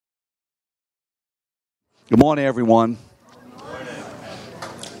Good morning, everyone.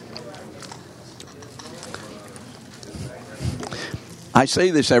 I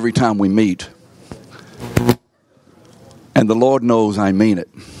say this every time we meet, and the Lord knows I mean it.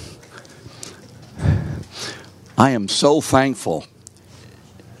 I am so thankful.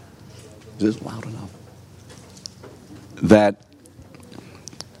 Is this loud enough? That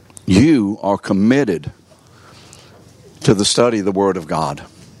you are committed to the study of the Word of God.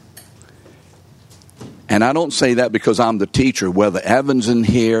 And I don't say that because I'm the teacher, whether Evan's in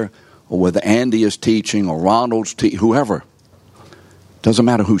here or whether Andy is teaching or Ronald's whoever. Doesn't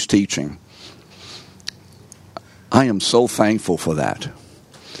matter who's teaching. I am so thankful for that.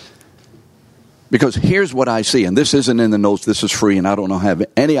 Because here's what I see, and this isn't in the notes, this is free, and I don't have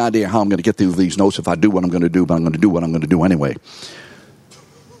any idea how I'm going to get through these notes if I do what I'm going to do, but I'm going to do what I'm going to do anyway.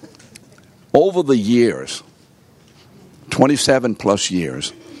 Over the years, 27 plus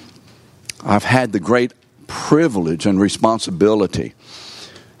years, I've had the great privilege and responsibility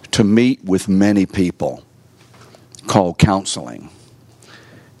to meet with many people called counseling.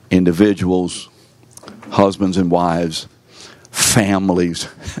 Individuals, husbands and wives, families,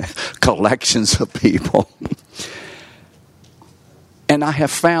 collections of people. And I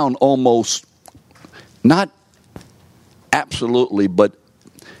have found almost, not absolutely, but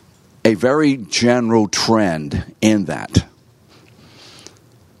a very general trend in that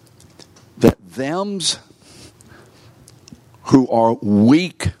thems who are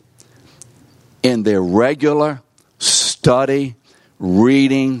weak in their regular study,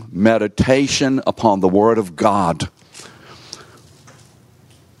 reading, meditation upon the Word of God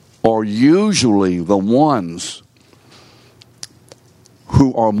are usually the ones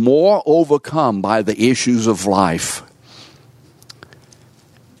who are more overcome by the issues of life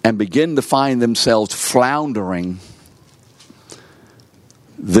and begin to find themselves floundering,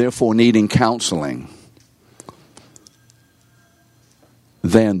 therefore needing counseling,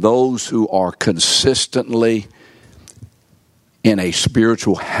 than those who are consistently in a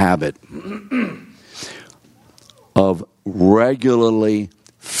spiritual habit of regularly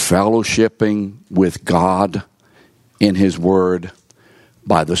fellowshipping with God in His Word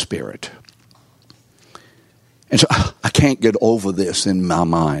by the Spirit. And so I can't get over this in my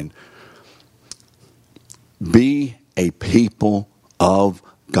mind. Be a people of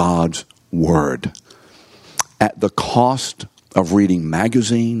God's Word at the cost of reading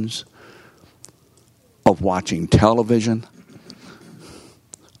magazines, of watching television,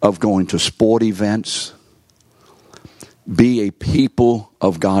 of going to sport events. Be a people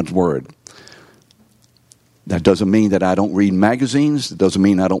of God's Word. That doesn't mean that I don't read magazines. It doesn't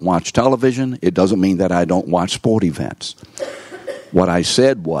mean I don't watch television. It doesn't mean that I don't watch sport events. What I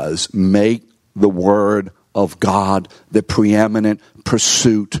said was, make the Word of God the preeminent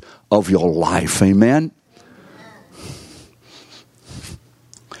pursuit of your life. Amen?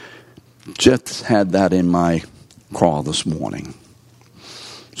 Just had that in my craw this morning.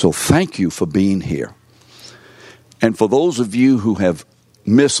 So thank you for being here. And for those of you who have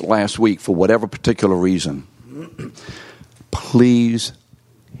missed last week for whatever particular reason, please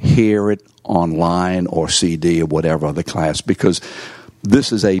hear it online or CD or whatever other class, because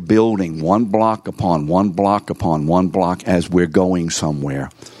this is a building one block upon one block upon one block as we're going somewhere.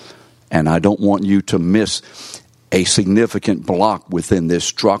 And I don't want you to miss a significant block within this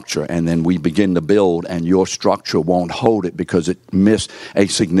structure, and then we begin to build and your structure won't hold it because it missed a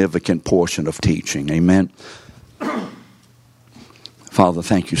significant portion of teaching. Amen? Father,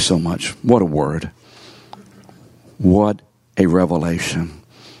 thank you so much. What a word. What a revelation.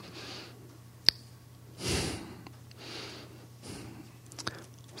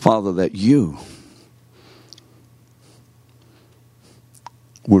 Father, that you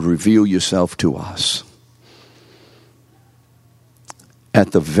would reveal yourself to us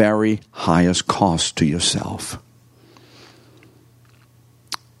at the very highest cost to yourself,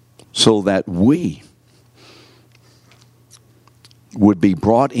 so that we would be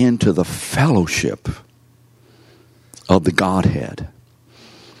brought into the fellowship of the Godhead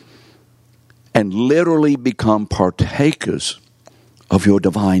and literally become partakers of your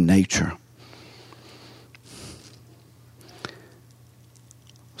divine nature.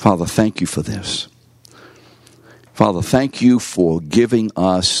 Father, thank you for this. Father, thank you for giving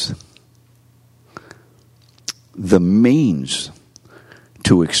us the means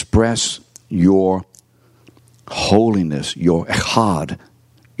to express your holiness, your echad,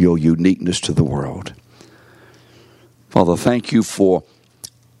 your uniqueness to the world. Father, thank you for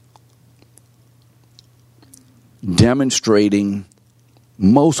demonstrating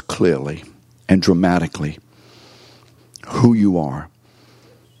most clearly and dramatically who you are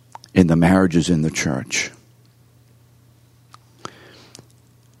in the marriages in the church.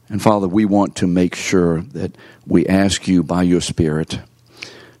 And Father, we want to make sure that we ask you by your Spirit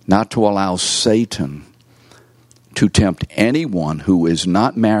not to allow Satan to tempt anyone who is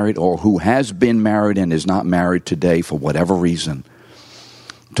not married or who has been married and is not married today for whatever reason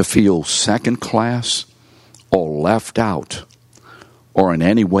to feel second class or left out or in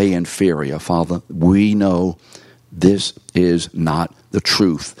any way inferior. Father, we know this is not the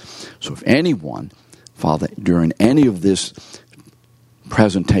truth. So if anyone, Father, during any of this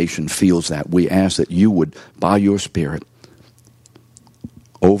presentation feels that, we ask that you would, by your Spirit,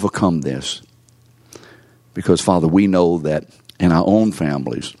 overcome this. Because, Father, we know that in our own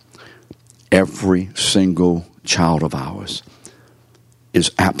families, every single child of ours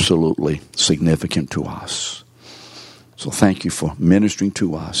is absolutely significant to us. So thank you for ministering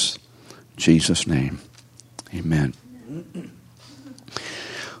to us. In Jesus' name, amen.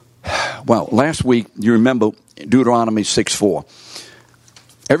 Well, last week, you remember Deuteronomy 6:4.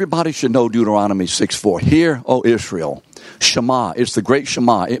 Everybody should know Deuteronomy 6:4. Hear, O Israel. Shema. It's the great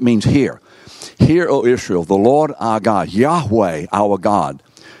Shema. It means hear. Hear, O Israel, the Lord our God, Yahweh our God.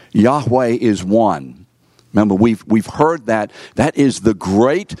 Yahweh is one. Remember, we've heard that. That is the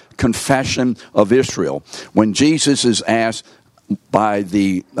great confession of Israel. When Jesus is asked by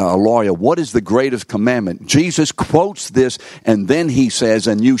the lawyer, what is the greatest commandment? Jesus quotes this, and then he says,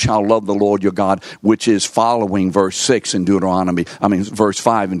 and you shall love the Lord your God, which is following verse 5 in Deuteronomy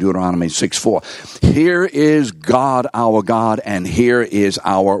 6:4. Here is God our God, and here is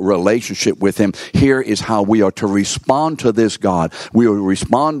our relationship with him. Here is how we are to respond to this God. We will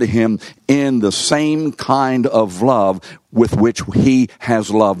respond to him in the same kind of love with which he has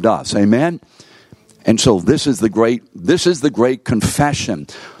loved us. Amen? And so this is the great confession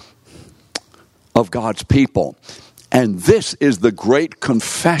of God's people. And this is the great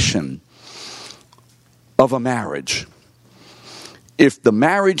confession of a marriage. If the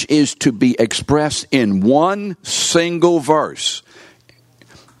marriage is to be expressed in one single verse,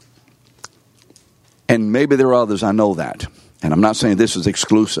 and maybe there are others, I know that, and I'm not saying this is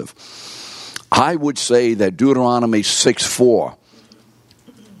exclusive, I would say that Deuteronomy 6:4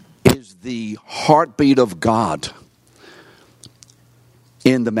 is the heartbeat of God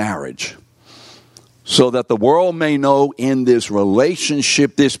in the marriage, so that the world may know in this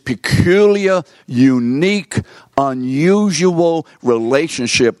relationship, this peculiar, unique, unusual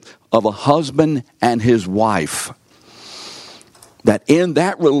relationship of a husband and his wife, that in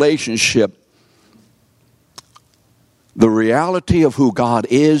that relationship, the reality of who God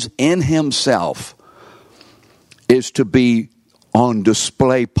is in himself is to be on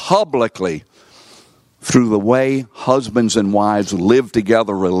display publicly through the way husbands and wives live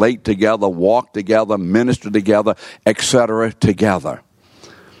together, relate together, walk together, minister together, etc. together.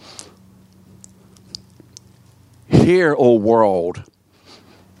 Hear, O world,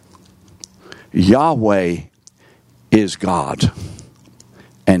 Yahweh is God,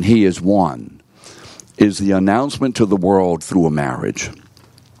 and he is one, is the announcement to the world through a marriage.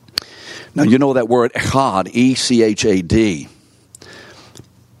 Now, you know that word echad, E-C-H-A-D.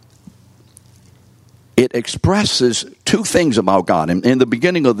 It expresses two things about God. And in the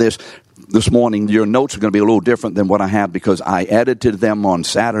beginning of this morning, your notes are going to be a little different than what I have because I edited them on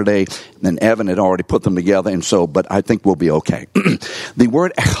Saturday, and Evan had already put them together, but I think we'll be okay. The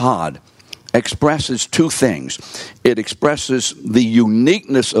word echad expresses two things. It expresses the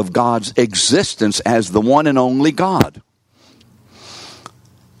uniqueness of God's existence as the one and only God.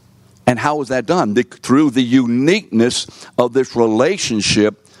 And how is that done? Through the uniqueness of this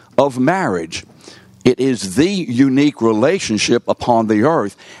relationship of marriage. It is the unique relationship upon the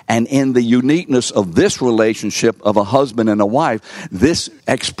earth. And in the uniqueness of this relationship of a husband and a wife, this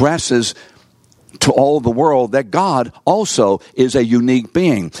expresses to all the world that God also is a unique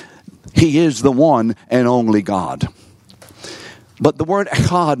being. He is the one and only God. But the word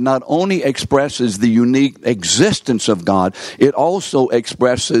echad not only expresses the unique existence of God, it also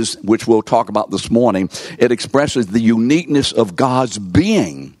expresses, which we'll talk about this morning, it expresses the uniqueness of God's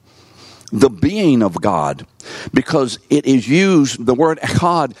being. The being of God, because it is used, the word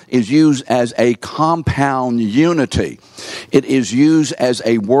echad is used as a compound unity. It is used as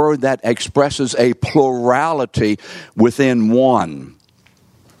a word that expresses a plurality within one.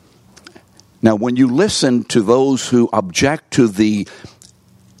 Now, when you listen to those who object to the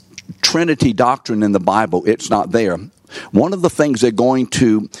Trinity doctrine in the Bible, it's not there. One of the things they're going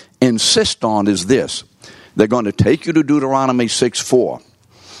to insist on is this. They're going to take you to Deuteronomy 6:4.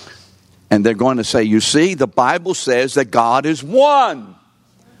 And they're going to say, you see, the Bible says that God is one.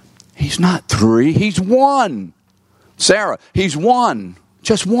 He's not three, he's one. Sarah, he's one.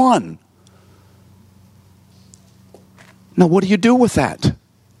 Just one. Now, what do you do with that?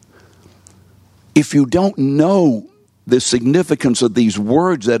 If you don't know the significance of these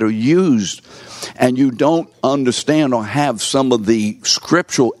words that are used, and you don't understand or have some of the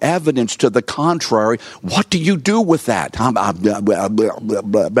scriptural evidence to the contrary, what do you do with that?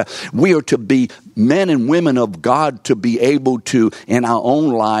 We are to be men and women of God, to be able to, in our own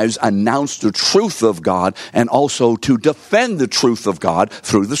lives, announce the truth of God, and also to defend the truth of God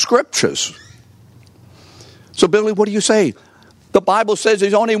through the scriptures. So, Billy, what do you say? The Bible says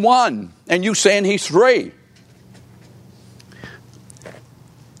there's only one, and you saying he's three.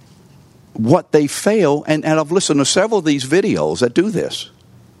 What they fail, and I've listened to several of these videos that do this,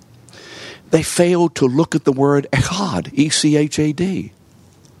 they fail to look at the word echad, E-C-H-A-D.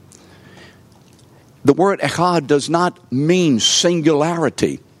 The word echad does not mean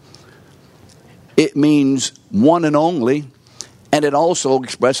singularity. It means one and only, and it also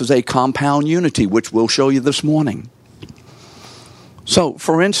expresses a compound unity, which we'll show you this morning. So,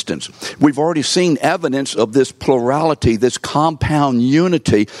 for instance, we've already seen evidence of this plurality, this compound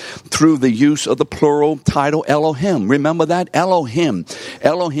unity, through the use of the plural title Elohim. Remember that? Elohim.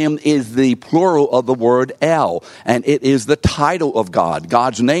 Elohim is the plural of the word El, and it is the title of God.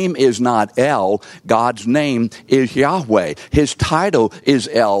 God's name is not El. God's name is Yahweh. His title is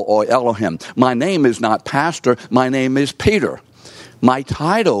El, or Elohim. My name is not pastor. My name is Peter. My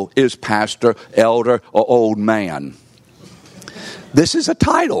title is pastor, elder, or old man. This is a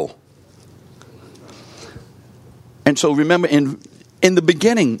title. And so remember, in the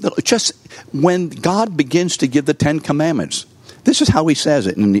beginning, just when God begins to give the Ten Commandments, this is how he says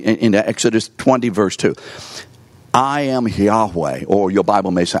it in Exodus 20, verse 2. I am Yahweh, or your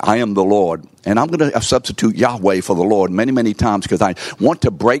Bible may say, I am the Lord. And I'm going to substitute Yahweh for the Lord many, many times, because I want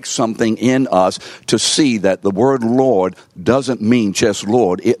to break something in us to see that the word Lord doesn't mean just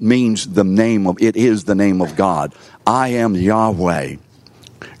Lord. It means it is the name of God. I am Yahweh,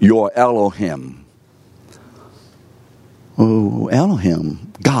 your Elohim. Oh,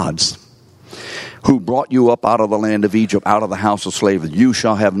 Elohim, gods, who brought you up out of the land of Egypt, out of the house of slavery. You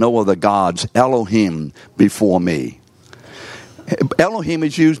shall have no other gods, Elohim, before me. Elohim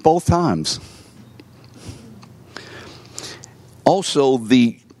is used both times. Also,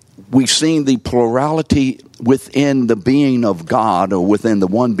 we've seen the plurality within the being of God, or within the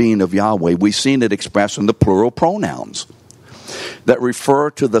one being of Yahweh. We've seen it expressed in the plural pronouns that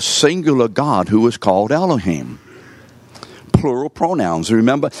refer to the singular God who is called Elohim. Plural pronouns,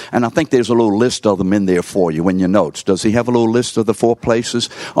 remember? And I think there's a little list of them in there for you in your notes. Does he have a little list of the 4 places?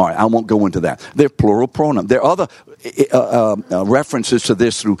 All right, I won't go into that. They're plural pronouns. There are other references to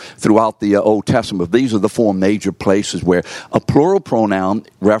this throughout the Old Testament. These are the 4 major places where a plural pronoun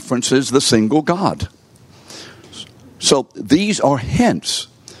references the single God. So these are hints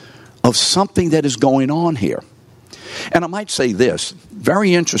of something that is going on here. And I might say this,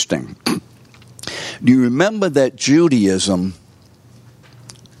 very interesting. Do you remember that Judaism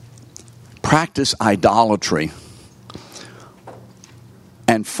practiced idolatry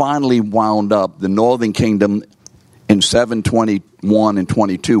and finally wound up, the northern kingdom in 721 and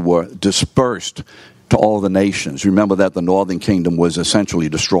 22 were dispersed to all the nations. Remember that the northern kingdom was essentially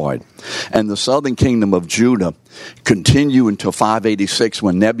destroyed. And the southern kingdom of Judah continued until 586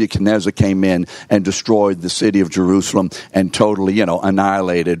 when Nebuchadnezzar came in and destroyed the city of Jerusalem and totally,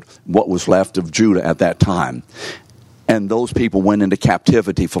 annihilated what was left of Judah at that time. And those people went into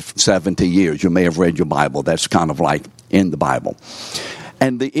captivity for 70 years. You may have read your Bible. That's kind of like in the Bible.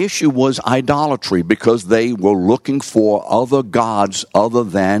 And the issue was idolatry, because they were looking for other gods other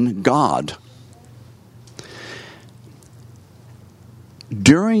than God.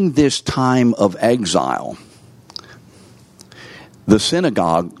 During this time of exile, the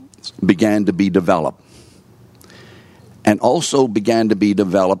synagogue began to be developed, and also began to be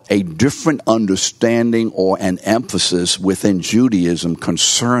developed a different understanding or an emphasis within Judaism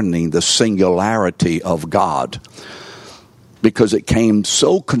concerning the singularity of God, because it came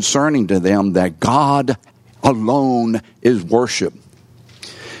so concerning to them that God alone is worship,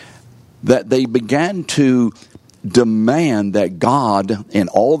 that they began to demand that God, in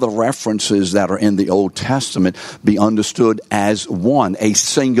all the references that are in the Old Testament, be understood as one, a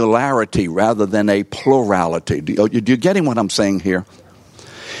singularity rather than a plurality. Do you getting what I'm saying here?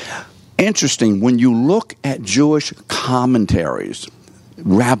 Interesting, when you look at Jewish commentaries,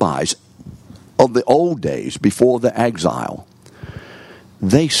 rabbis of the old days before the exile,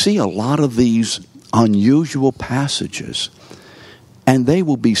 they see a lot of these unusual passages, and they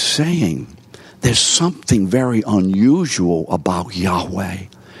will be saying, there's something very unusual about Yahweh.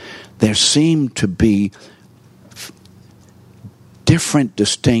 There seem to be different,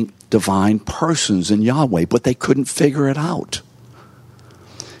 distinct, divine persons in Yahweh, but they couldn't figure it out.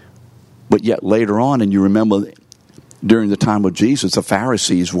 But yet later on, and you remember during the time of Jesus, the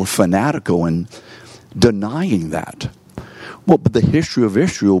Pharisees were fanatical in denying that. Well, but the history of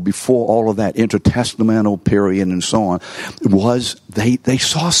Israel before all of that intertestamental period and so on was they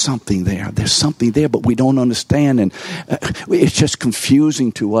saw something there. There's something there, but we don't understand, and it's just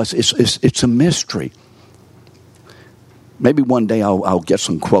confusing to us. It's a mystery. Maybe one day I'll get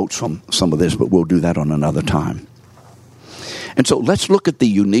some quotes from some of this, but we'll do that on another time. And so let's look at the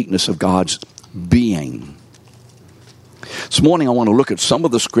uniqueness of God's being. This morning I want to look at some of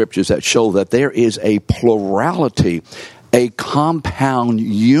the scriptures that show that there is a plurality, a compound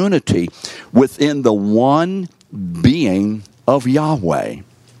unity within the one being of Yahweh.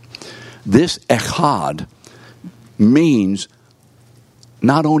 This echad means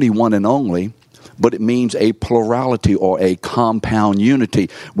not only one and only, but it means a plurality or a compound unity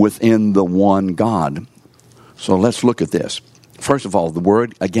within the one God. So let's look at this. First of all, the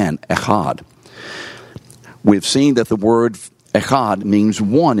word, again, echad. We've seen that the word echad means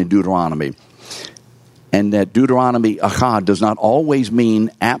one in Deuteronomy. And that Deuteronomy echad does not always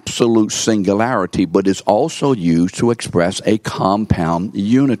mean absolute singularity, but is also used to express a compound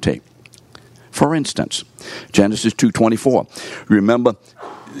unity. For instance, Genesis 2:24. Remember,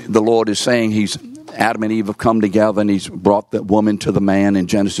 the Lord is saying Adam and Eve have come together, and he's brought the woman to the man in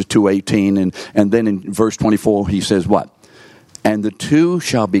Genesis 2:18. And then in verse 24, he says what? And the two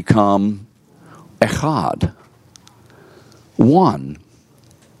shall become echad. One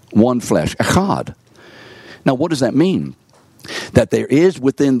flesh, echad. Now, what does that mean? That there is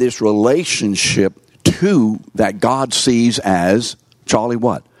within this relationship two that God sees as, Charlie,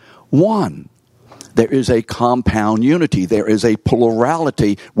 what? One. There is a compound unity. There is a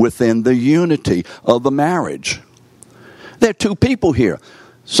plurality within the unity of the marriage. There are two people here.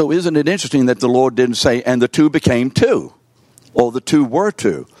 So isn't it interesting that the Lord didn't say, and the two became two, or the two were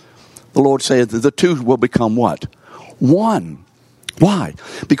two? The Lord said that the two will become what? One. Why?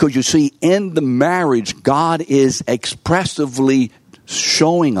 Because you see, in the marriage, God is expressively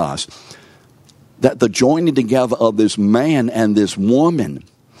showing us that the joining together of this man and this woman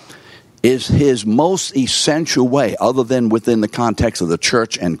is his most essential way, other than within the context of the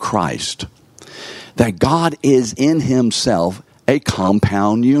church and Christ, that God is in himself a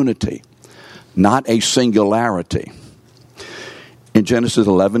compound unity, not a singularity. In Genesis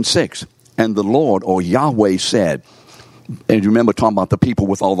 11:6, and the Lord, or Yahweh, said, and you remember talking about the people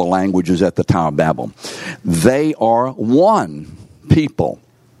with all the languages at the Tower of Babel, they are one people.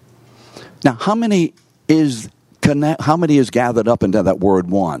 Now, how many is gathered up into that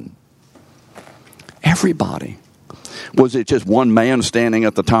word one? Everybody. Was it just one man standing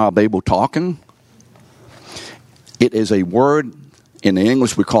at the Tower of Babel talking? It is a word. In the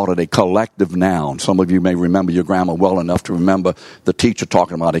English, we call it a collective noun. Some of you may remember your grammar well enough to remember the teacher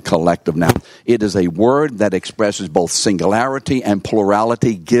talking about a collective noun. It is a word that expresses both singularity and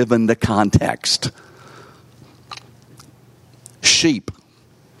plurality given the context. Sheep.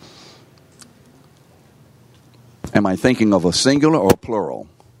 Am I thinking of a singular or a plural?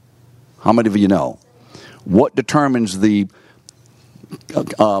 How many of you know? What determines the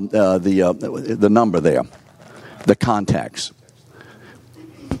number there? The context.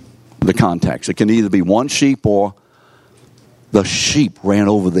 The context. It can either be one sheep or the sheep ran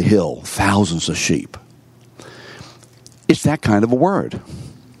over the hill, thousands of sheep. It's that kind of a word.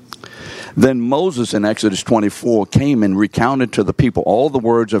 Then Moses in Exodus 24 came and recounted to the people all the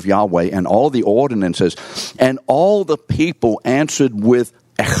words of Yahweh and all the ordinances, and all the people answered with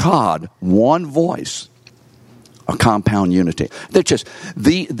echad, one voice. A compound unity. They're just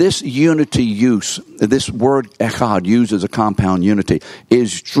this unity use, this word echad used as a compound unity,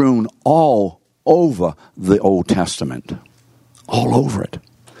 is strewn all over the Old Testament. All over it.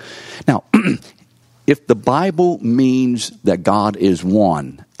 Now, if the Bible means that God is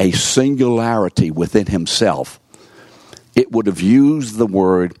one, a singularity within himself, it would have used the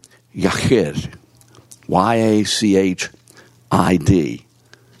word yachid. Y-A-C-H-I-D.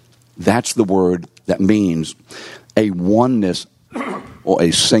 That's the word that means a oneness or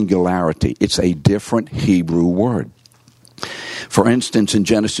a singularity. It's a different Hebrew word. For instance, in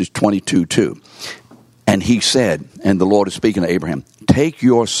Genesis 22:2, and he said, and the Lord is speaking to Abraham, take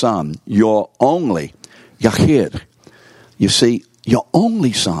your son, your only, Yachid. You see, your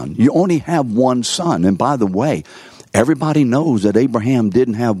only son. You only have one son. And by the way, everybody knows that Abraham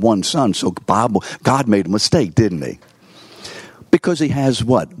didn't have one son, so God made a mistake, didn't he? Because he has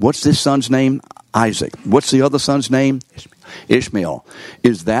what? What's this son's name? Isaac. What's the other son's name? Ishmael.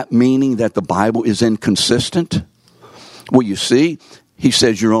 Is that meaning that the Bible is inconsistent? Well, you see, he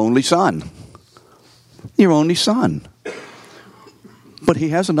says your only son. Your only son. But he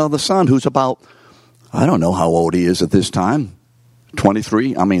has another son who's about, I don't know how old he is at this time.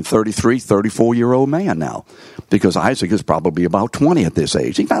 33, 34-year-old man now. Because Isaac is probably about 20 at this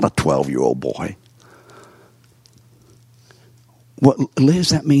age. He's not a 12-year-old boy. Well, Liz,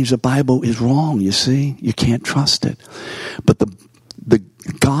 that means the Bible is wrong, you see. You can't trust it. But the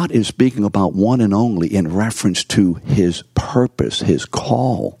God is speaking about one and only in reference to his purpose, his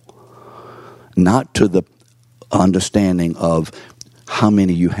call. Not to the understanding of how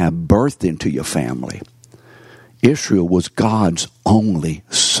many you have birthed into your family. Israel was God's only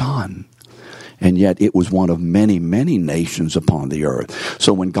son. And yet it was one of many, many nations upon the earth.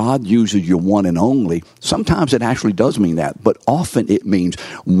 So when God uses your one and only, sometimes it actually does mean that. But often it means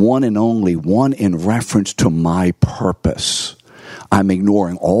one and only, one in reference to my purpose. I'm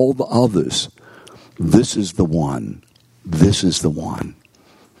ignoring all the others. This is the one. This is the one.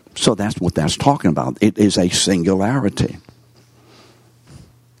 So that's what that's talking about. It is a singularity.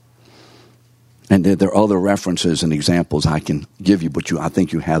 And there are other references and examples I can give you, but I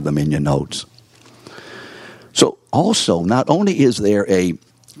think you have them in your notes. So also, not only is there a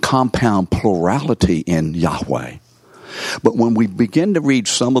compound plurality in Yahweh, but when we begin to read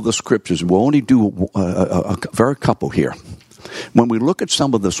some of the scriptures, we'll only do a very couple here. When we look at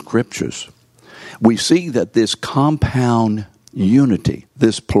some of the scriptures, we see that this compound unity,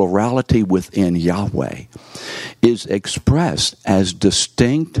 this plurality within Yahweh, is expressed as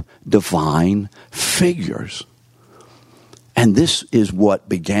distinct divine figures. And this is what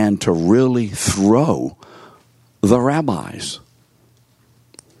began to really throw the rabbis.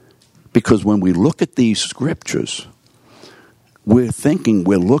 Because when we look at these scriptures, we're thinking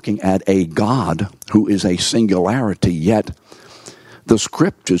we're looking at a God who is a singularity, yet the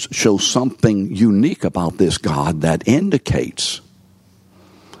scriptures show something unique about this God that indicates,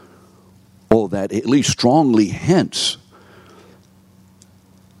 or that at least strongly hints,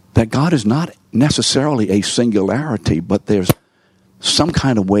 that God is not necessarily a singularity, but there's some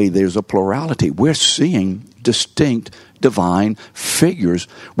kind of way there's a plurality. We're seeing distinct divine figures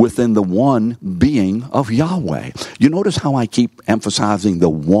within the one being of Yahweh. You notice how I keep emphasizing the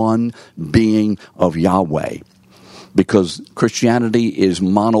one being of Yahweh? Because Christianity is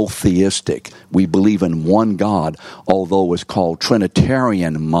monotheistic. We believe in one God, although it's called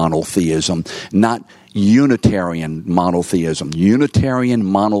Trinitarian monotheism, not Unitarian monotheism. Unitarian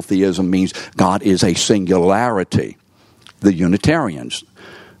monotheism means God is a singularity. The Unitarians,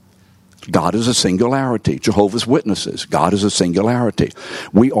 God is a singularity. Jehovah's Witnesses, God is a singularity.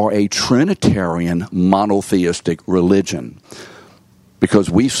 We are a Trinitarian monotheistic religion.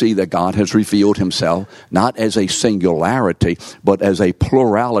 Because we see that God has revealed himself not as a singularity, but as a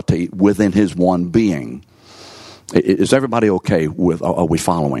plurality within his one being. Is everybody okay with, are we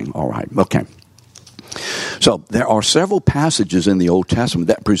following? All right, okay. So there are several passages in the Old Testament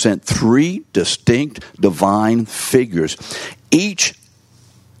that present three distinct divine figures. Each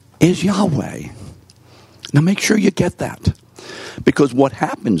is Yahweh. Now make sure you get that. Because what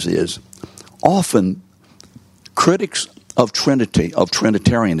happens is, often critics of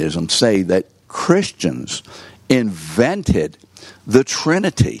Trinitarianism say that Christians invented the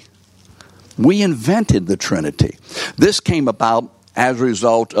Trinity. We invented the Trinity. This came about as a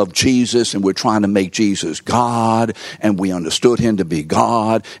result of Jesus, and we're trying to make Jesus God, and we understood him to be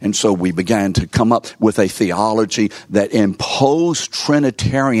God, and so we began to come up with a theology that imposed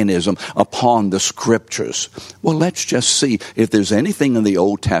Trinitarianism upon the scriptures. Well, let's just see if there's anything in the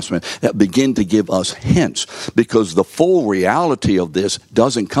Old Testament that begin to give us hints, because the full reality of this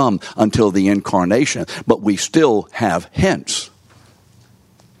doesn't come until the incarnation, but we still have hints,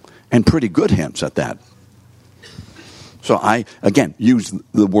 and pretty good hints at that. So I, again, use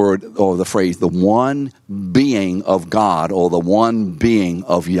the word or the phrase, the one being of God or the one being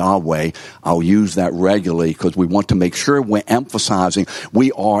of Yahweh. I'll use that regularly because we want to make sure we're emphasizing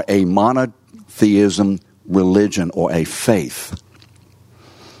we are a monotheism religion or a faith.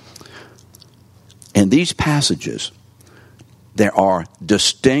 In these passages, there are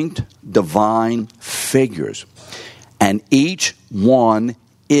distinct divine figures, and each one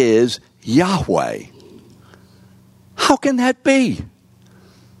is Yahweh. How can that be?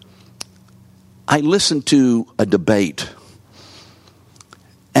 I listened to a debate,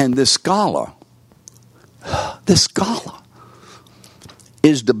 and this scholar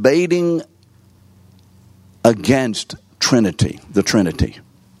is debating against Trinity, the Trinity.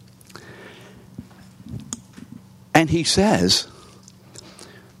 And he says,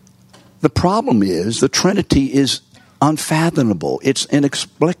 the problem is the Trinity is unfathomable. It's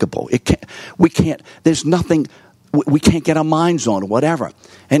inexplicable. There's nothing we can't get our minds on, whatever.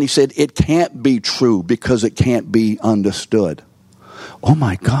 And he said, it can't be true because it can't be understood. Oh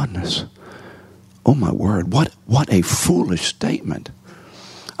my goodness. Oh my word. What a foolish statement.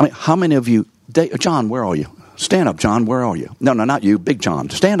 I mean, how many of you, John, where are you? Stand up, John, where are you? No, not you, Big John.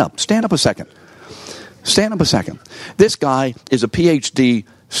 Stand up a second. Stand up a second. This guy is a PhD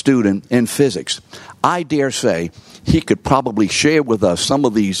student in physics. I dare say he could probably share with us some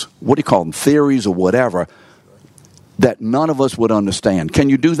of these, what do you call them, theories or whatever, that none of us would understand. Can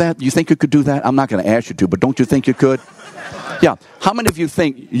you do that? You think you could do that? I'm not going to ask you to, but don't you think you could? Yeah. How many of you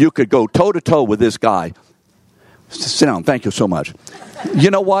think you could go toe-to-toe with this guy? Sit down. Thank you so much. You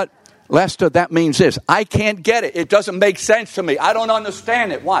know what, Lester, that means this. I can't get it. It doesn't make sense to me. I don't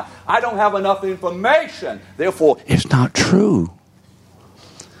understand it. Why? I don't have enough information. Therefore, it's not true.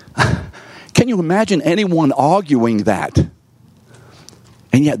 Can you imagine anyone arguing that?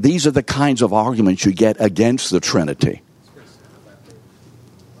 And yet these are the kinds of arguments you get against the Trinity.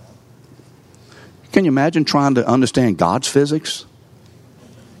 Can you imagine trying to understand God's physics?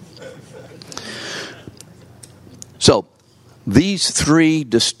 So, these three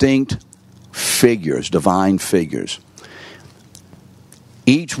distinct figures, divine figures,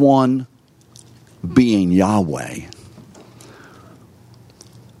 each one being Yahweh,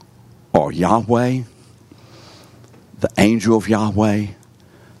 or Yahweh, the angel of Yahweh,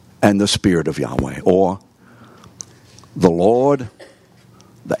 and the Spirit of Yahweh, or the Lord,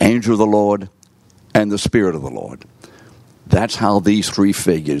 the angel of the Lord, and the Spirit of the Lord. That's how these three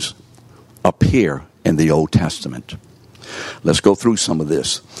figures appear in the Old Testament. Let's go through some of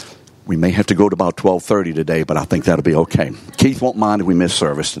this. We may have to go to about 12:30 today, but I think that'll be okay. Keith won't mind if we miss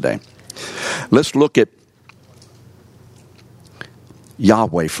service today. Let's look at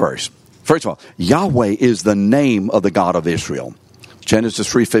Yahweh first. First of all, Yahweh is the name of the God of Israel.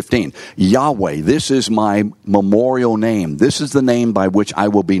 Genesis 3:15. Yahweh, this is my memorial name. This is the name by which I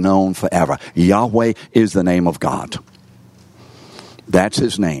will be known forever. Yahweh is the name of God. That's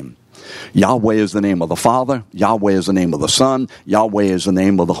his name. Yahweh is the name of the Father. Yahweh is the name of the Son. Yahweh is the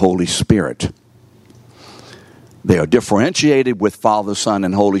name of the Holy Spirit. They are differentiated with Father, Son,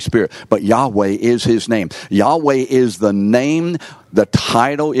 and Holy Spirit, but Yahweh is his name. Yahweh is the name, the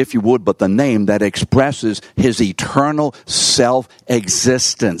title, if you would, but the name that expresses his eternal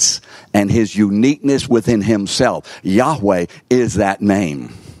self-existence and his uniqueness within himself. Yahweh is that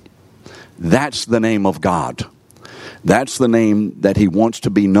name. That's the name of God. That's the name that he wants to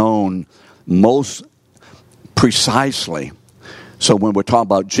be known most precisely. So when we're talking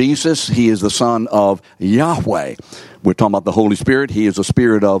about Jesus, he is the Son of Yahweh. We're talking about the Holy Spirit, he is the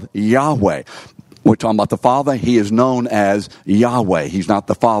Spirit of Yahweh. We're talking about the Father, he is known as Yahweh. He's not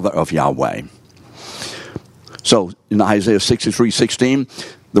the Father of Yahweh. So in Isaiah 63:16,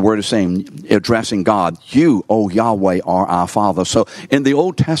 the word is saying, addressing God, you, O Yahweh, are our Father. So in the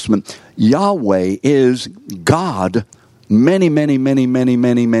Old Testament, Yahweh is God many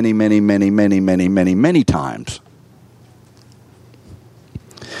times.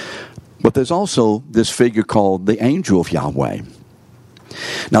 But there's also this figure called the angel of Yahweh.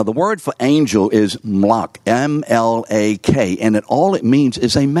 Now the word for angel is Mlak, M-L-A-K, and all it means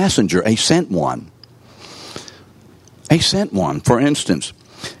is a messenger, a sent one. A sent one. For instance,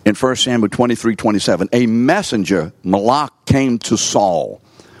 in 1 Samuel 23:27, a messenger, Malak, came to Saul.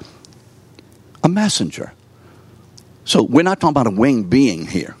 A messenger. So we're not talking about a winged being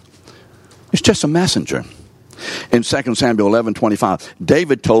here. It's just a messenger. In 2 Samuel 11:25,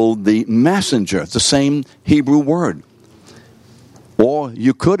 David told the messenger, the same Hebrew word. Or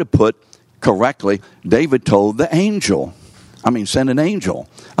you could have put correctly, David told the angel. Sent an angel,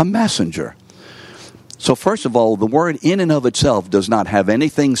 a messenger. So first of all, the word in and of itself does not have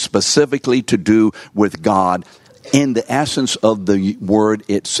anything specifically to do with God in the essence of the word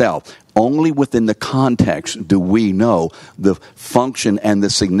itself. Only within the context do we know the function and the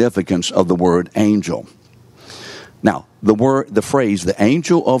significance of the word angel. Now, the phrase, the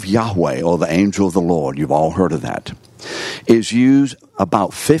angel of Yahweh, or the angel of the Lord, you've all heard of that, is used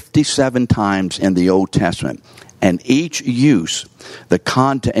about 57 times in the Old Testament. And each use, the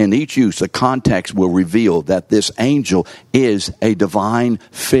context will reveal that this angel is a divine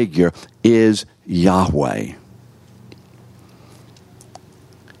figure, is Yahweh.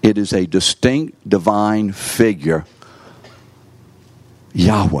 It is a distinct divine figure,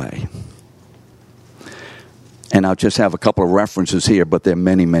 Yahweh. And I'll just have a couple of references here, but there are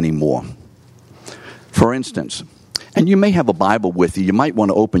many, many more. For instance, and you may have a Bible with you. You might want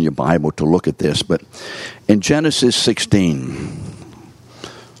to open your Bible to look at this. But in Genesis 16,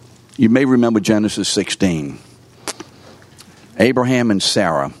 you may remember Genesis 16. Abraham and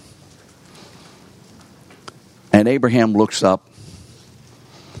Sarah. And Abraham looks up,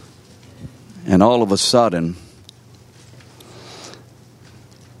 and all of a sudden,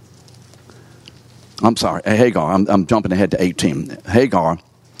 Hagar, I'm jumping ahead to 18. Hagar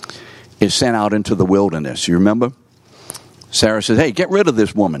is sent out into the wilderness. You remember? Sarah says, hey, get rid of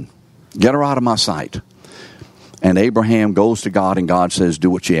this woman. Get her out of my sight. And Abraham goes to God, and God says, do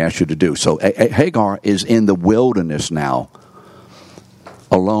what she asked you to do. So Hagar is in the wilderness now,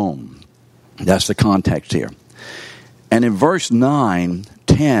 alone. That's the context here. And in verse 9,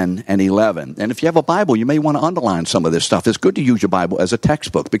 10, and 11, and if you have a Bible, you may want to underline some of this stuff. It's good to use your Bible as a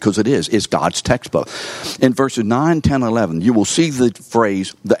textbook because it is. It's God's textbook. In verses 9, 10, 11, you will see the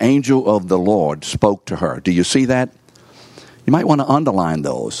phrase, the angel of the Lord spoke to her. Do you see that? You might want to underline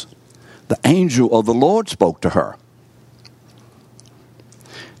those. The angel of the Lord spoke to her.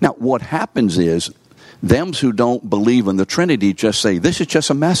 Now, what happens is, them who don't believe in the Trinity just say, this is just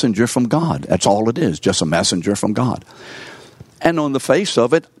a messenger from God. That's all it is, just a messenger from God. And on the face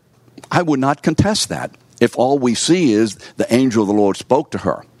of it, I would not contest that if all we see is the angel of the Lord spoke to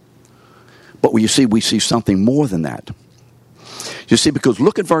her. But we see something more than that. You see, because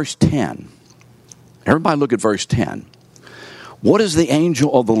look at verse 10. Everybody look at verse 10. What does the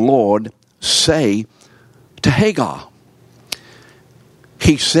angel of the Lord say to Hagar?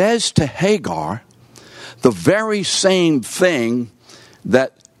 He says to Hagar the very same thing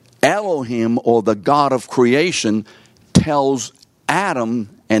that Elohim, or the God of creation, tells Adam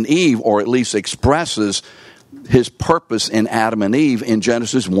and Eve, or at least expresses his purpose in Adam and Eve in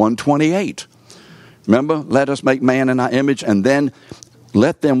Genesis 1:28. Remember, let us make man in our image, and then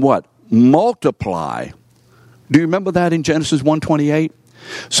let them what? Multiply. Do you remember that in Genesis 1:28?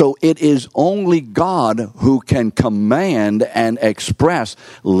 So it is only God who can command and express,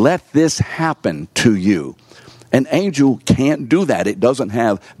 let this happen to you. An angel can't do that. It doesn't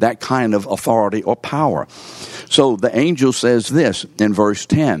have that kind of authority or power. So the angel says this in verse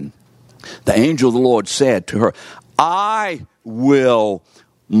 10. The angel of the Lord said to her, I will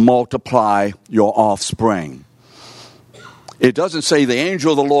multiply your offspring. It doesn't say the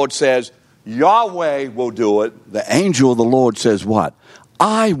angel of the Lord says, Yahweh will do it. The angel of the Lord says what?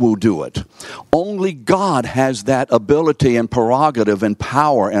 I will do it. Only God has that ability and prerogative and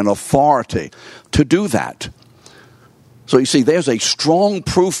power and authority to do that. So you see, there's a strong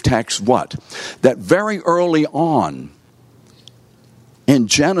proof text, what? That very early on in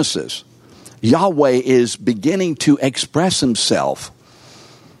Genesis, Yahweh is beginning to express himself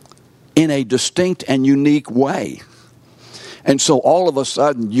in a distinct and unique way. And so all of a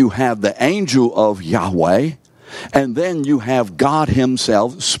sudden you have the angel of Yahweh, and then you have God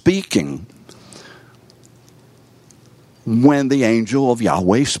himself speaking when the angel of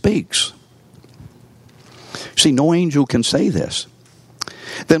Yahweh speaks. See, no angel can say this.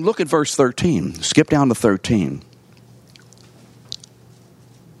 Then look at verse 13. Skip down to 13.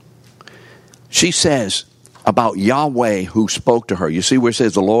 She says about Yahweh who spoke to her. You see where it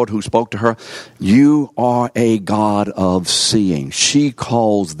says the Lord who spoke to her? You are a God of seeing. She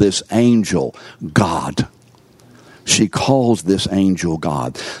calls this angel God. She calls this angel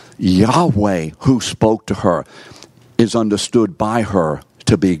God. Yahweh who spoke to her is understood by her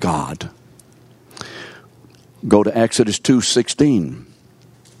to be God. Go to Exodus 2:16.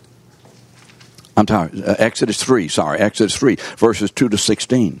 Exodus 3, verses 2 to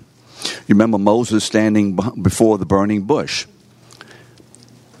 16. You remember Moses standing before the burning bush.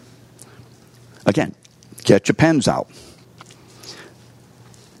 Again, get your pens out.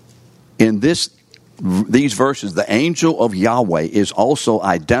 In these verses, the angel of Yahweh is also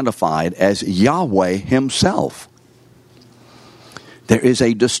identified as Yahweh himself. There is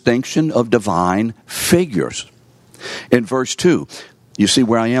a distinction of divine figures. In verse 2, you see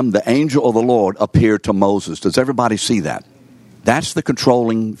where I am? The angel of the Lord appeared to Moses. Does everybody see that? That's the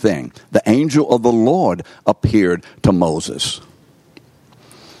controlling thing. The angel of the Lord appeared to Moses.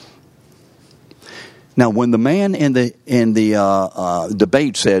 Now, when the man in the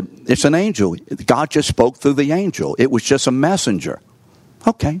debate said, it's an angel, God just spoke through the angel. It was just a messenger.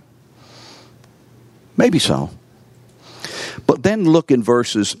 Okay. Maybe so. But then look in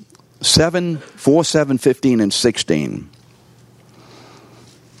verses 4, 7, 15, and 16.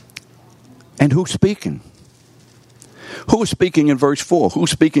 And who's speaking? Who is speaking in verse 4?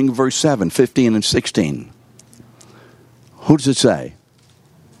 Who's speaking in verse 7, 15, and 16? Who does it say?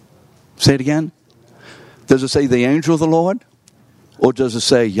 Say it again. Does it say the angel of the Lord? Or does it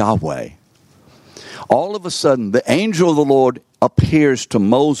say Yahweh? All of a sudden, the angel of the Lord appears to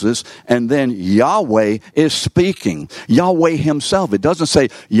Moses, and then Yahweh is speaking. Yahweh himself. It doesn't say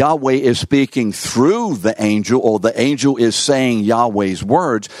Yahweh is speaking through the angel, or the angel is saying Yahweh's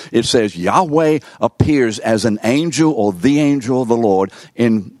words. It says Yahweh appears as an angel, or the angel of the Lord,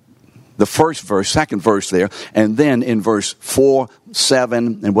 in the first verse, second verse there, and then in verse 4,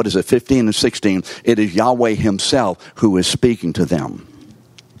 7, and 15 and 16, it is Yahweh himself who is speaking to them.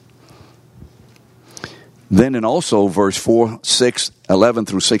 Then in also verse 4, 6, 11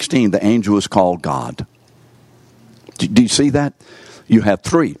 through 16, the angel is called God. Do you see that? You have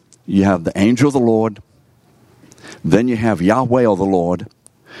three. You have the angel of the Lord, then you have Yahweh of the Lord,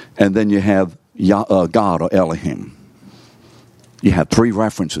 and then you have God or Elohim. You have three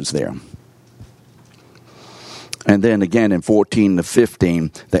references there. And then again in 14 to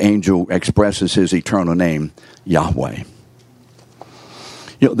 15, the angel expresses his eternal name, Yahweh.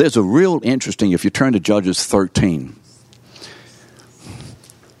 You know, there's a real interesting, if you turn to Judges 13,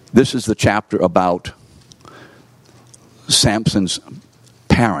 this is the chapter about Samson's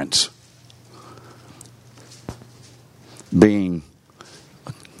parents being,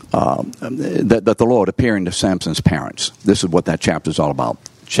 that the Lord appearing to Samson's parents. This is what that chapter is all about.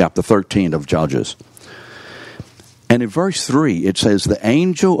 Chapter 13 of Judges. And in verse 3, it says, the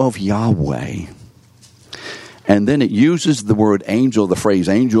angel of Yahweh. And then it uses the word angel, the phrase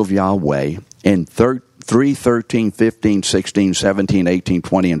angel of Yahweh, in 3, 13, 15, 16, 17, 18,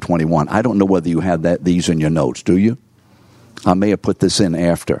 20, and 21. I don't know whether you had these in your notes, do you? I may have put this in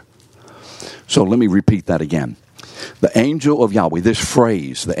after. So let me repeat that again. The angel of Yahweh, this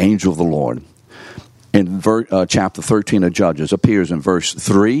phrase, the angel of the Lord, in chapter 13 of Judges, appears in verse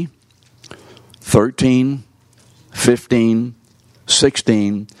 3, 13, 15,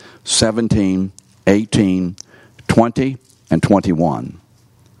 16, 17, 18, 20, and 21.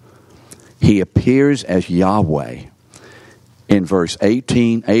 He appears as Yahweh in verse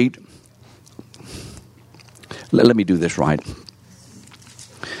 18, 8. Let me do this right.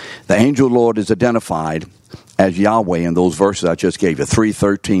 The angel of the Lord is identified as Yahweh in those verses I just gave you, 3,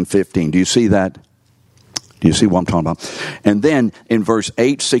 13, 15. Do you see that? Do you see what I'm talking about? And then in verse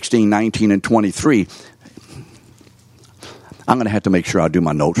 8, 16, 19, and 23, I'm going to have to make sure I do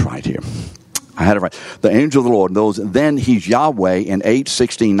my notes right here. I had it right. The angel of the Lord, then he's Yahweh in 8,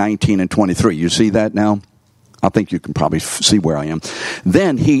 16, 19, and 23. You see that now? I think you can probably see where I am.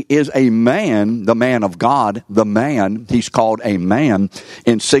 Then he is a man, the man of God, the man. He's called a man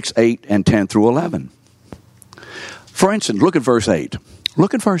in 6, 8, and 10 through 11. For instance, look at verse 8.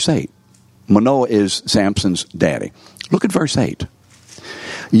 Look at verse 8. Manoah is Samson's daddy. Look at verse 8.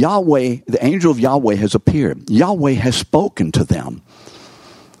 Yahweh, the angel of Yahweh has appeared. Yahweh has spoken to them.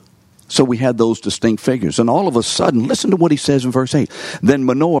 So we had those distinct figures. And all of a sudden, listen to what he says in verse 8. Then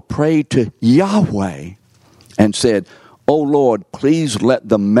Manoah prayed to Yahweh and said, O Lord, please let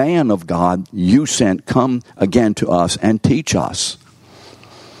the man of God you sent come again to us and teach us.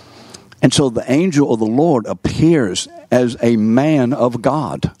 And so the angel of the Lord appears as a man of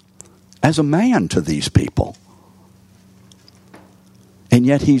God, as a man to these people. And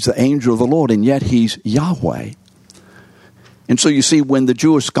yet he's the angel of the Lord, and yet he's Yahweh. And so you see, when the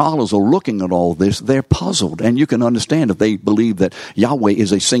Jewish scholars are looking at all this, they're puzzled. And you can understand if they believe that Yahweh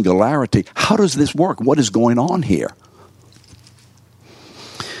is a singularity. How does this work? What is going on here?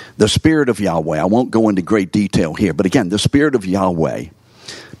 The Spirit of Yahweh, I won't go into great detail here, but again, the Spirit of Yahweh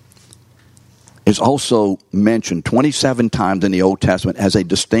is also mentioned 27 times in the Old Testament as a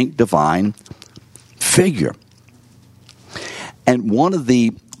distinct divine figure. And one of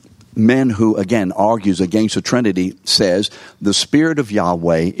the men who, again, argues against the Trinity says the Spirit of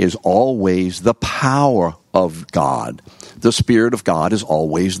Yahweh is always the power of God. The Spirit of God is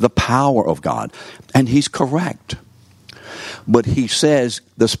always the power of God. And he's correct. But he says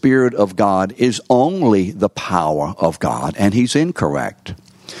the Spirit of God is only the power of God, and he's incorrect.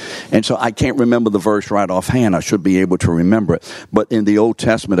 And so I can't remember the verse right offhand. I should be able to remember it. But in the Old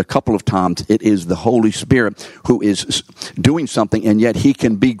Testament, a couple of times, it is the Holy Spirit who is doing something, and yet he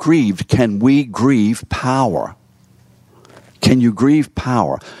can be grieved. Can we grieve power? Can you grieve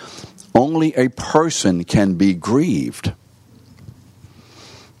power? Only a person can be grieved.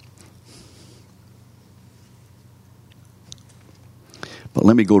 But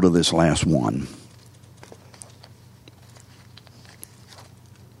let me go to this last one.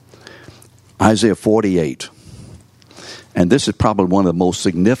 Isaiah 48. And this is probably one of the most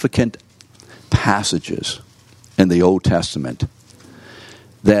significant passages in the Old Testament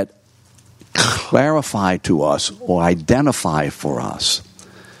that clarify to us or identify for us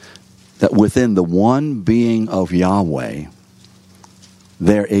that within the one being of Yahweh,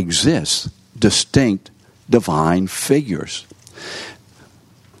 there exists distinct divine figures.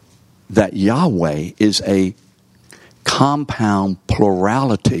 That Yahweh is a compound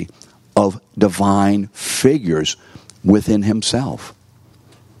plurality of divine figures within himself.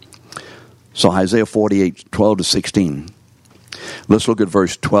 So Isaiah 48, 12 to 16. Let's look at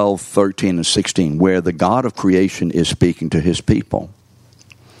verse 12, 13, and 16, where the God of creation is speaking to his people.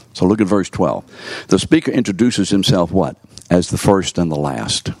 So look at verse 12. The speaker introduces himself what? As the first and the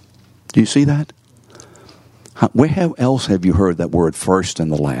last. Do you see that? Where else have you heard that word first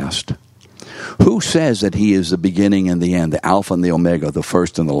and the last? Who says that he is the beginning and the end, the Alpha and the Omega, the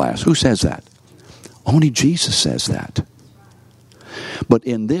first and the last? Who says that? Only Jesus says that. But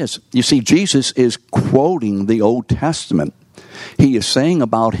in this, you see, Jesus is quoting the Old Testament. He is saying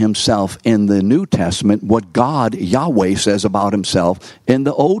about himself in the New Testament what God, Yahweh, says about himself in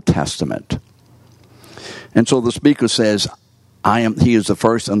the Old Testament. And so the speaker says, he is the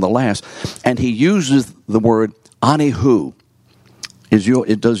first and the last. And he uses the word Anihu.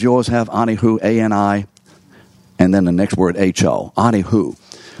 Does yours have Anihu, A-N-I, and then the next word H-O, Anihu.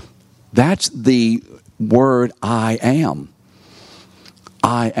 That's the word I am.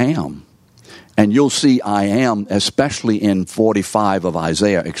 I am. And you'll see I am, especially in 45 of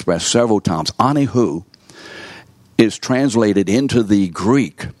Isaiah, expressed several times. Anihu is translated into the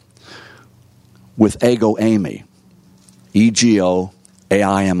Greek with ego eimi.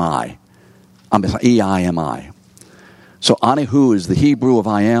 E-G-O-A-I-M-I. E-I-M-I. So Anihu is the Hebrew of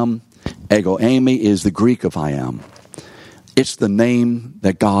I am. Ego eimi is the Greek of I am. It's the name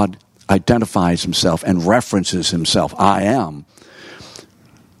that God identifies himself and references himself. I am.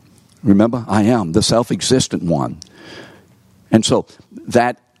 Remember, I am the self-existent one. And so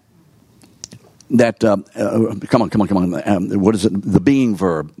come on. What is it? The being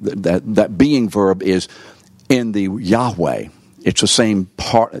verb. That being verb is in the Yahweh. It's the same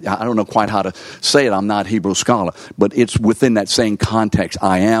part. I don't know quite how to say it. I'm not a Hebrew scholar. But it's within that same context.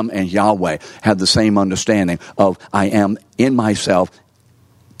 I am and Yahweh have the same understanding of I am in myself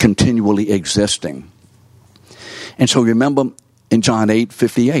continually existing. And so remember in John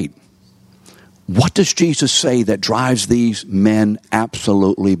 8:58. What does Jesus say that drives these men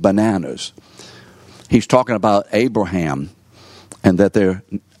absolutely bananas? He's talking about Abraham and that they're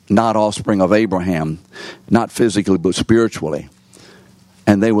not offspring of Abraham, not physically but spiritually.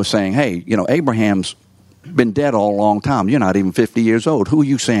 And they were saying, hey, Abraham's been dead all a long time. You're not even 50 years old. Who are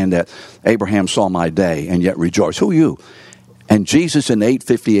you saying that Abraham saw my day and yet rejoiced? Who are you? And Jesus in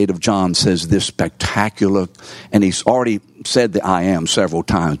 8:58 of John says this spectacular, and he's already said the I am several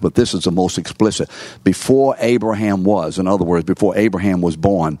times, but this is the most explicit. Before Abraham was, in other words, before Abraham was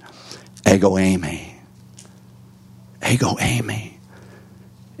born, ego eimi. Ego eimi.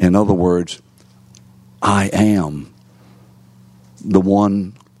 In other words, I am the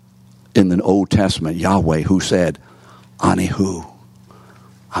one in the Old Testament, Yahweh, who said, Anihu.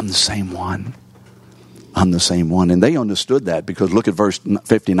 I'm the same one. I'm the same one. And they understood that because look at verse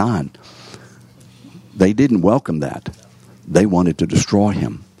 59. They didn't welcome that. They wanted to destroy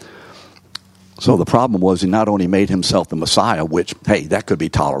him. So the problem was he not only made himself the Messiah, which, hey, that could be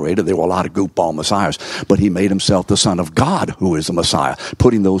tolerated. There were a lot of goofball Messiahs. But he made himself the Son of God, who is the Messiah.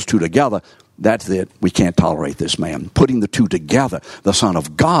 Putting those two together, that's it. We can't tolerate this man. Putting the two together, the Son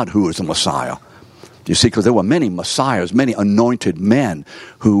of God, who is the Messiah. You see, because there were many Messiahs, many anointed men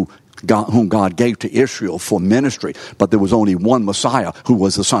whom God gave to Israel for ministry. But there was only one Messiah who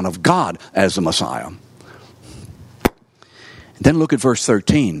was the Son of God as the Messiah. Then look at verse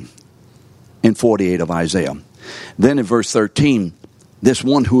 13 in 48 of Isaiah. Then in verse 13, this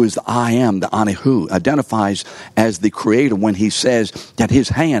one who is the I am, the Anihu, identifies as the creator when he says that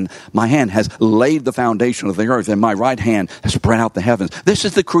my hand has laid the foundation of the earth and my right hand has spread out the heavens. This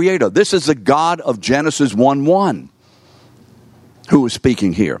is the creator. This is the God of Genesis 1:1 who is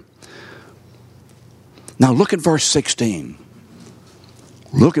speaking here. Now look at verse 16.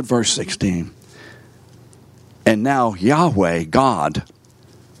 Look at verse 16. And now Yahweh, God,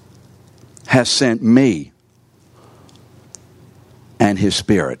 has sent me and his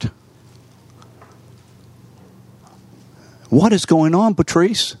Spirit. What is going on,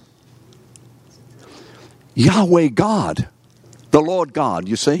 Patrice? Yahweh God, the Lord God,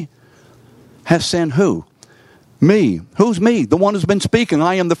 you see, has sent who? Me. Who's me? The one who's been speaking.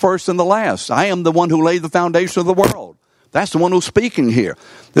 I am the first and the last. I am the one who laid the foundation of the world. That's the one who's speaking here.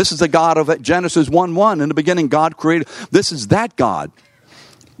 This is the God of Genesis 1:1. In the beginning, God created. This is that God.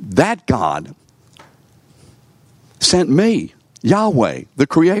 That God sent me, Yahweh, the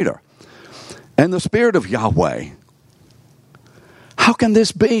Creator, and the Spirit of Yahweh. How can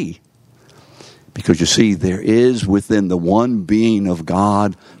this be? Because you see, there is within the one being of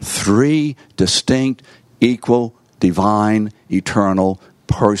God 3 distinct, equal, divine, eternal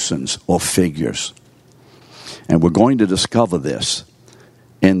persons or figures. And we're going to discover this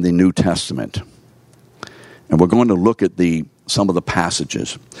in the New Testament. And we're going to look at some of the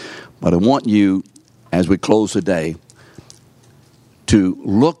passages. But I want you, as we close today, to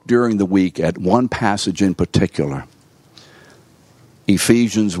look during the week at one passage in particular.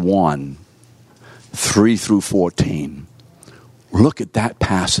 Ephesians 1, 3 through 14. Look at that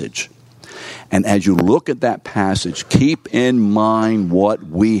passage. And as you look at that passage, keep in mind what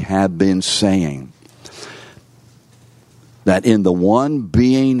we have been saying. That in the one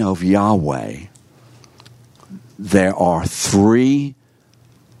being of Yahweh, there are 3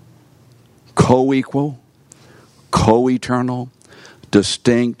 co-equal, co-eternal,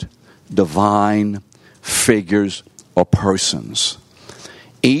 distinct, divine figures or persons.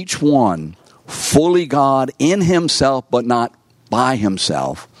 Each one fully God in himself, but not by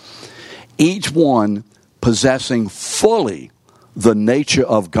himself. Each one possessing fully the nature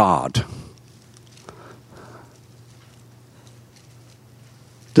of God.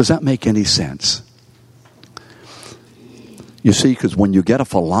 Does that make any sense? You see, because when you get a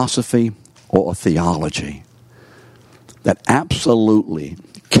philosophy or a theology that absolutely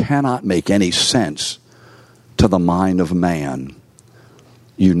cannot make any sense to the mind of man,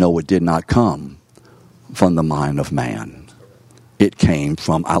 you know it did not come from the mind of man. It came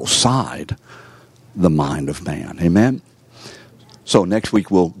from outside the mind of man. Amen? So next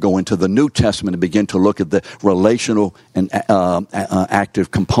week we'll go into the New Testament and begin to look at the relational and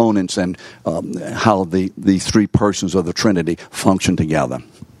active components and how the 3 persons of the Trinity function together.